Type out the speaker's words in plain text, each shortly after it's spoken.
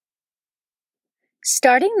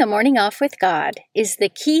Starting the morning off with God is the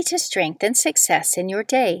key to strength and success in your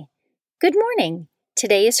day. Good morning.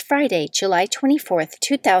 Today is Friday, July 24th,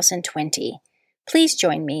 2020. Please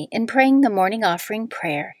join me in praying the morning offering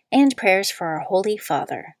prayer and prayers for our Holy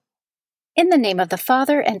Father. In the name of the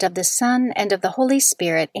Father, and of the Son, and of the Holy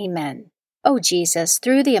Spirit, Amen. O Jesus,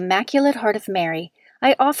 through the Immaculate Heart of Mary,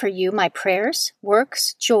 I offer you my prayers,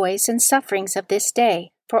 works, joys, and sufferings of this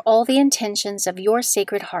day for all the intentions of your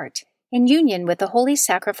Sacred Heart, in union with the holy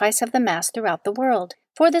sacrifice of the Mass throughout the world,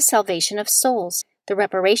 for the salvation of souls, the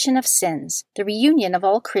reparation of sins, the reunion of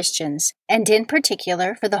all Christians, and in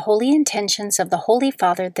particular for the holy intentions of the Holy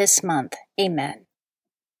Father this month. Amen.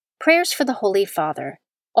 Prayers for the Holy Father.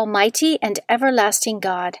 Almighty and everlasting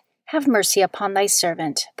God, have mercy upon thy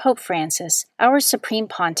servant, Pope Francis, our Supreme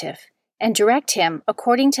Pontiff, and direct him,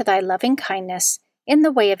 according to thy loving kindness, in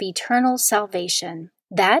the way of eternal salvation,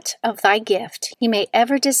 that of thy gift he may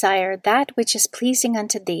ever desire that which is pleasing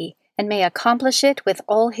unto thee, and may accomplish it with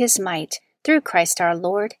all his might, through Christ our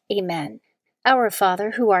Lord. Amen. Our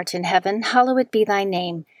Father, who art in heaven, hallowed be thy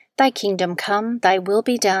name. Thy kingdom come, thy will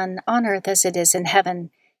be done, on earth as it is in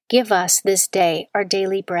heaven. Give us this day our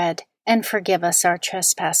daily bread, and forgive us our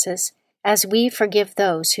trespasses, as we forgive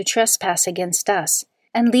those who trespass against us.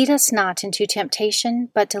 And lead us not into temptation,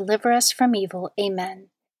 but deliver us from evil. Amen.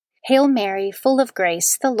 Hail Mary, full of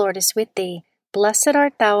grace, the Lord is with thee. Blessed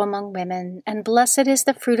art thou among women, and blessed is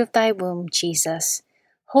the fruit of thy womb, Jesus.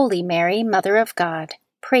 Holy Mary, Mother of God,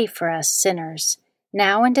 pray for us sinners,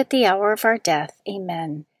 now and at the hour of our death.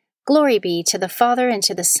 Amen. Glory be to the Father, and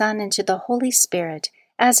to the Son, and to the Holy Spirit,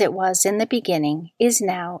 as it was in the beginning, is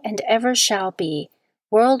now, and ever shall be,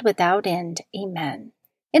 world without end. Amen.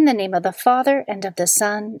 In the name of the Father, and of the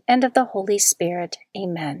Son, and of the Holy Spirit.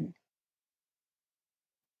 Amen.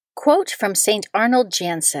 Quote from St. Arnold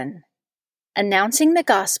Janssen: "Announcing the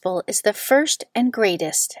gospel is the first and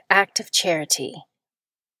greatest act of charity."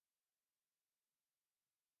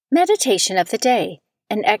 Meditation of the Day,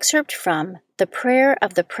 an excerpt from The Prayer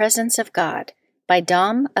of the Presence of God by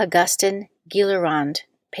Dom Augustin Guillerand,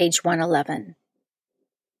 page 111.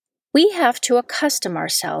 We have to accustom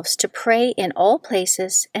ourselves to pray in all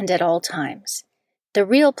places and at all times. The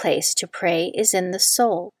real place to pray is in the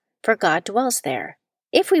soul, for God dwells there.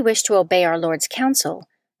 If we wish to obey our Lord's counsel,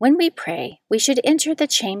 when we pray, we should enter the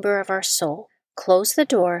chamber of our soul, close the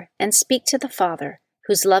door, and speak to the Father,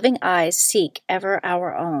 whose loving eyes seek ever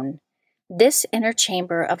our own. This inner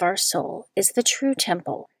chamber of our soul is the true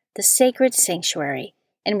temple, the sacred sanctuary,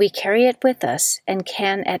 and we carry it with us and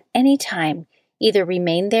can at any time either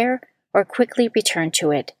remain there or quickly return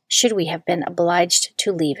to it, should we have been obliged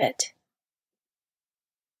to leave it.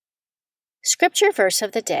 Scripture verse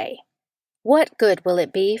of the day. What good will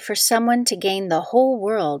it be for someone to gain the whole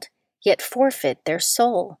world, yet forfeit their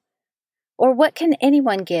soul? Or what can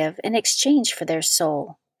anyone give in exchange for their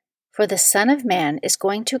soul? For the Son of Man is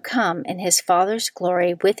going to come in his Father's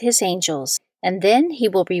glory with his angels, and then he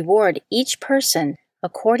will reward each person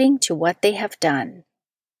according to what they have done.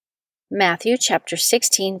 Matthew chapter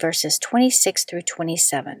 16, verses 26 through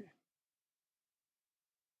 27.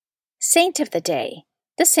 Saint of the Day.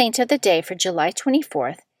 The saint of the day for July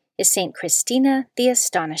 24th is Saint Christina the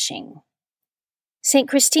Astonishing. Saint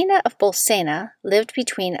Christina of Bolsena lived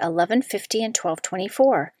between 1150 and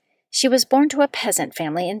 1224. She was born to a peasant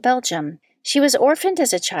family in Belgium. She was orphaned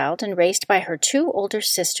as a child and raised by her two older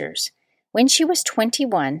sisters. When she was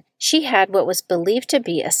 21, she had what was believed to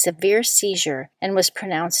be a severe seizure and was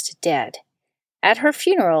pronounced dead. At her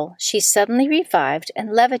funeral, she suddenly revived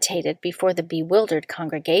and levitated before the bewildered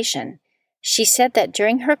congregation. She said that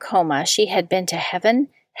during her coma she had been to heaven,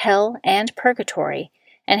 hell, and purgatory,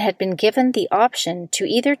 and had been given the option to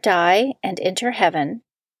either die and enter heaven,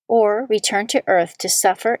 or return to earth to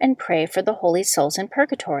suffer and pray for the holy souls in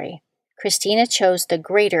purgatory. Christina chose the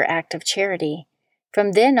greater act of charity.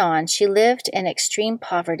 From then on, she lived in extreme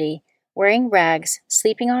poverty, wearing rags,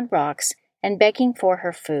 sleeping on rocks, and begging for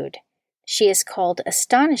her food. She is called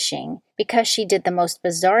astonishing because she did the most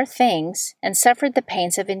bizarre things and suffered the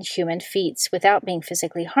pains of inhuman feats without being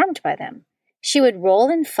physically harmed by them. She would roll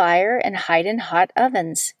in fire and hide in hot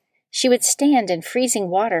ovens. She would stand in freezing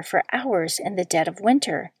water for hours in the dead of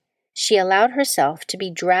winter. She allowed herself to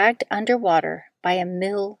be dragged underwater by a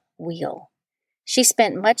mill wheel. She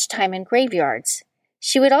spent much time in graveyards.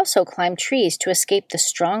 She would also climb trees to escape the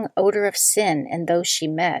strong odor of sin in those she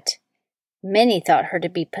met. Many thought her to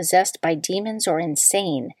be possessed by demons or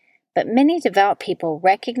insane, but many devout people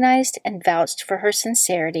recognized and vouched for her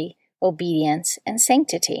sincerity, obedience, and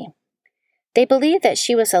sanctity. They believed that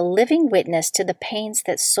she was a living witness to the pains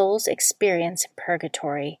that souls experience in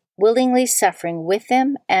purgatory, willingly suffering with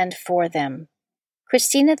them and for them.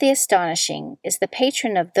 Christina the Astonishing is the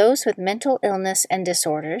patron of those with mental illness and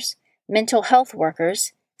disorders, mental health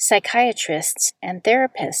workers, psychiatrists, and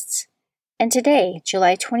therapists. And today,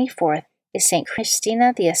 July 24th, is St.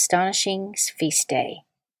 Christina the Astonishing's feast day.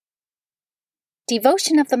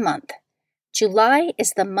 Devotion of the month. July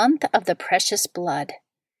is the month of the precious blood.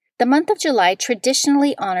 The month of July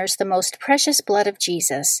traditionally honors the most precious blood of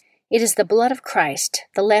Jesus. It is the blood of Christ,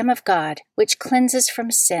 the Lamb of God, which cleanses from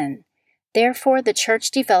sin. Therefore, the Church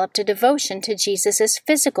developed a devotion to Jesus'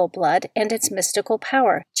 physical blood and its mystical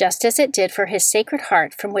power, just as it did for his sacred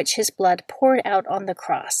heart from which his blood poured out on the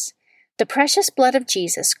cross. The precious blood of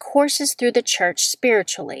Jesus courses through the Church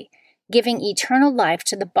spiritually, giving eternal life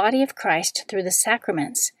to the body of Christ through the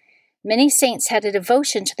sacraments. Many saints had a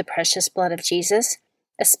devotion to the precious blood of Jesus,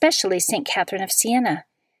 especially St. Catherine of Siena.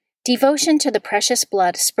 Devotion to the precious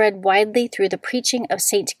blood spread widely through the preaching of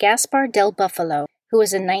St. Gaspar del Buffalo, who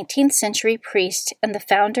was a 19th century priest and the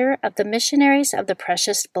founder of the Missionaries of the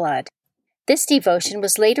Precious Blood. This devotion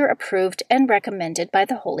was later approved and recommended by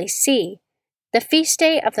the Holy See. The feast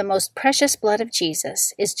day of the most precious blood of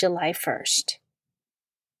Jesus is July 1st.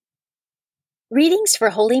 Readings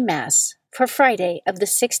for Holy Mass for Friday of the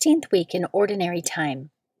 16th week in Ordinary Time.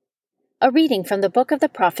 A reading from the book of the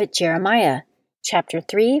prophet Jeremiah, chapter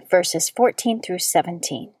 3, verses 14 through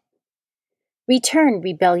 17. Return,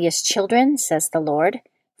 rebellious children, says the Lord,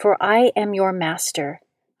 for I am your master.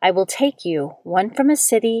 I will take you, one from a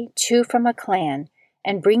city, two from a clan,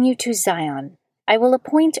 and bring you to Zion. I will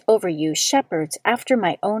appoint over you shepherds after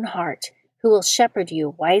my own heart, who will shepherd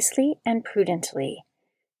you wisely and prudently.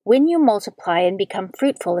 When you multiply and become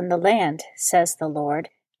fruitful in the land, says the Lord,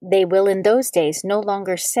 they will in those days no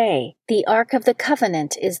longer say, the Ark of the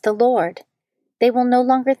Covenant is the Lord. They will no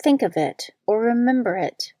longer think of it, or remember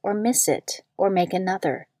it, or miss it, or make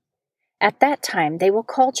another. At that time they will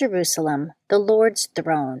call Jerusalem the Lord's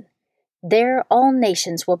throne. There all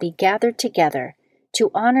nations will be gathered together to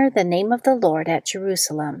honor the name of the Lord at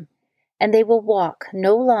Jerusalem, and they will walk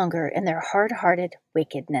no longer in their hard-hearted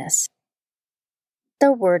wickedness.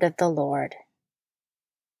 The Word of the Lord.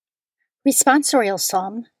 Responsorial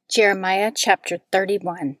Psalm, Jeremiah chapter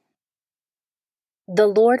 31. The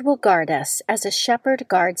Lord will guard us as a shepherd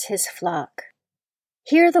guards his flock.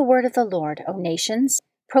 Hear the word of the Lord, O nations.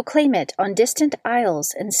 Proclaim it on distant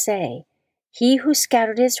isles and say, He who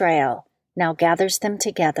scattered Israel now gathers them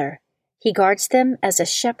together. He guards them as a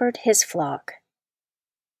shepherd his flock.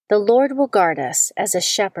 The Lord will guard us as a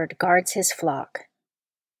shepherd guards his flock.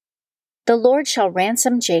 The Lord shall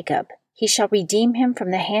ransom Jacob. He shall redeem him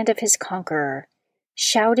from the hand of his conqueror.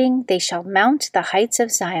 Shouting, they shall mount the heights of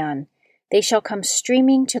Zion. They shall come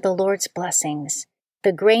streaming to the Lord's blessings,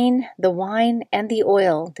 the grain, the wine, and the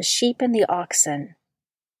oil, the sheep and the oxen.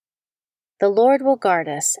 The Lord will guard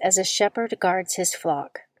us as a shepherd guards his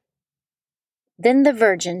flock. Then the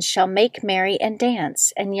virgins shall make merry and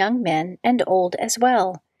dance, and young men and old as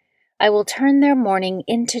well. I will turn their mourning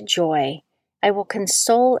into joy. I will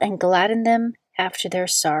console and gladden them after their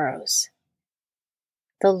sorrows.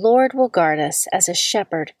 The Lord will guard us as a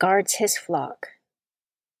shepherd guards his flock.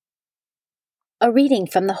 A reading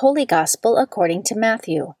from the Holy Gospel according to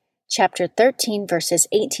Matthew, chapter 13, verses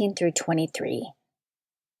 18 through 23.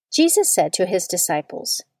 Jesus said to his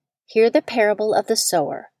disciples, Hear the parable of the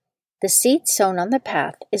sower. The seed sown on the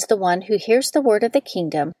path is the one who hears the word of the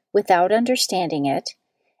kingdom without understanding it,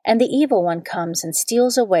 and the evil one comes and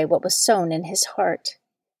steals away what was sown in his heart.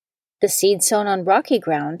 The seed sown on rocky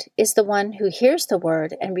ground is the one who hears the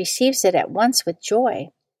word and receives it at once with joy.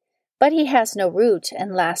 But he has no root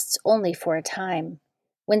and lasts only for a time.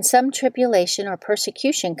 When some tribulation or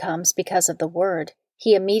persecution comes because of the word,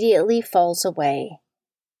 he immediately falls away.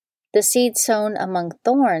 The seed sown among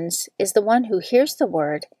thorns is the one who hears the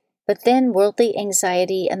word, but then worldly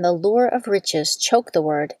anxiety and the lure of riches choke the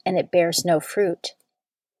word, and it bears no fruit.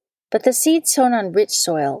 But the seed sown on rich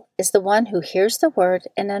soil is the one who hears the word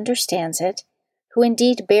and understands it, who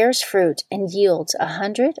indeed bears fruit and yields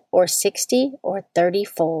 100 or 60 or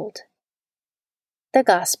 30-fold. The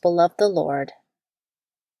Gospel of the Lord.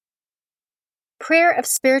 Prayer of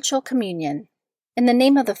Spiritual Communion. In the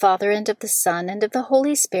name of the Father, and of the Son, and of the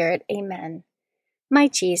Holy Spirit, Amen. My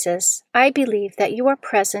Jesus, I believe that you are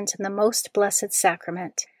present in the most blessed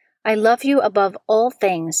sacrament. I love you above all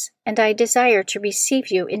things, and I desire to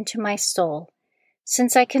receive you into my soul.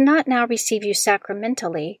 Since I cannot now receive you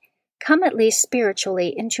sacramentally, come at least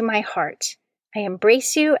spiritually into my heart. I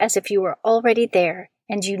embrace you as if you were already there,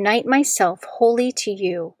 and unite myself wholly to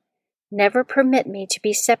you. Never permit me to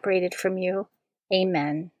be separated from you.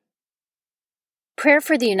 Amen. Prayer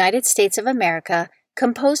for the United States of America,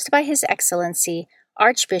 composed by His Excellency,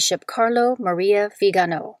 Archbishop Carlo Maria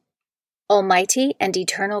Vigano. Almighty and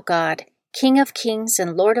eternal God, King of kings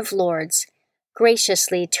and Lord of lords,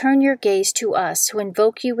 graciously turn your gaze to us who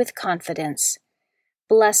invoke you with confidence.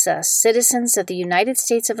 Bless us, citizens of the United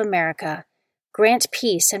States of America. Grant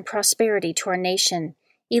peace and prosperity to our nation.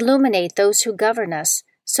 Illuminate those who govern us,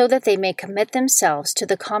 so that they may commit themselves to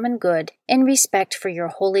the common good in respect for your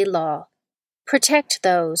holy law. Protect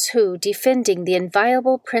those who, defending the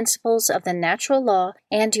inviolable principles of the natural law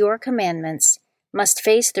and your commandments, must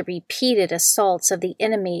face the repeated assaults of the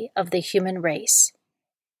enemy of the human race.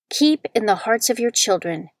 Keep in the hearts of your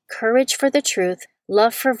children courage for the truth,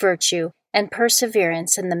 love for virtue, and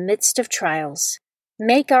perseverance in the midst of trials.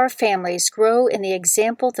 Make our families grow in the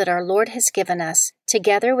example that our Lord has given us,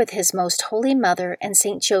 together with His most holy Mother and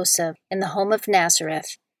Saint Joseph in the home of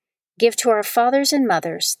Nazareth. Give to our fathers and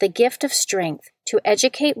mothers the gift of strength to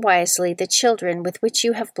educate wisely the children with which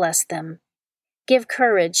you have blessed them. Give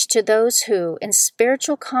courage to those who, in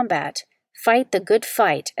spiritual combat, fight the good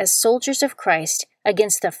fight as soldiers of Christ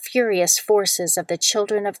against the furious forces of the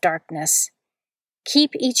children of darkness.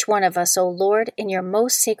 Keep each one of us, O Lord, in your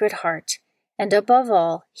most sacred heart, and above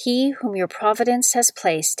all, he whom your providence has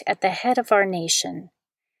placed at the head of our nation.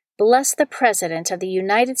 Bless the President of the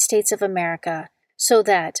United States of America, so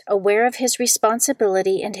that, aware of his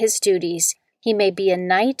responsibility and his duties, he may be a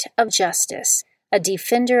knight of justice, a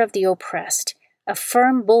defender of the oppressed, a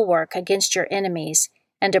firm bulwark against your enemies,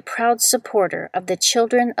 and a proud supporter of the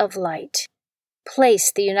children of light.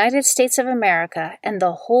 Place the United States of America and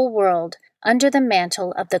the whole world under the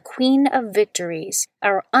mantle of the Queen of Victories,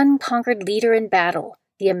 our unconquered leader in battle,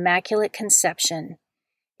 the Immaculate Conception.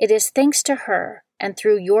 It is thanks to her, and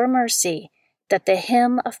through your mercy, that the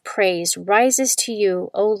hymn of praise rises to you,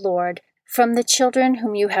 O Lord, from the children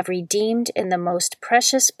whom you have redeemed in the most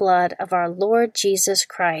precious blood of our Lord Jesus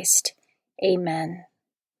Christ. Amen.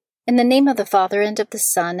 In the name of the Father, and of the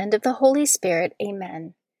Son, and of the Holy Spirit.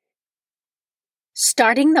 Amen.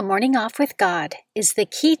 Starting the morning off with God is the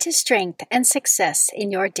key to strength and success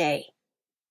in your day.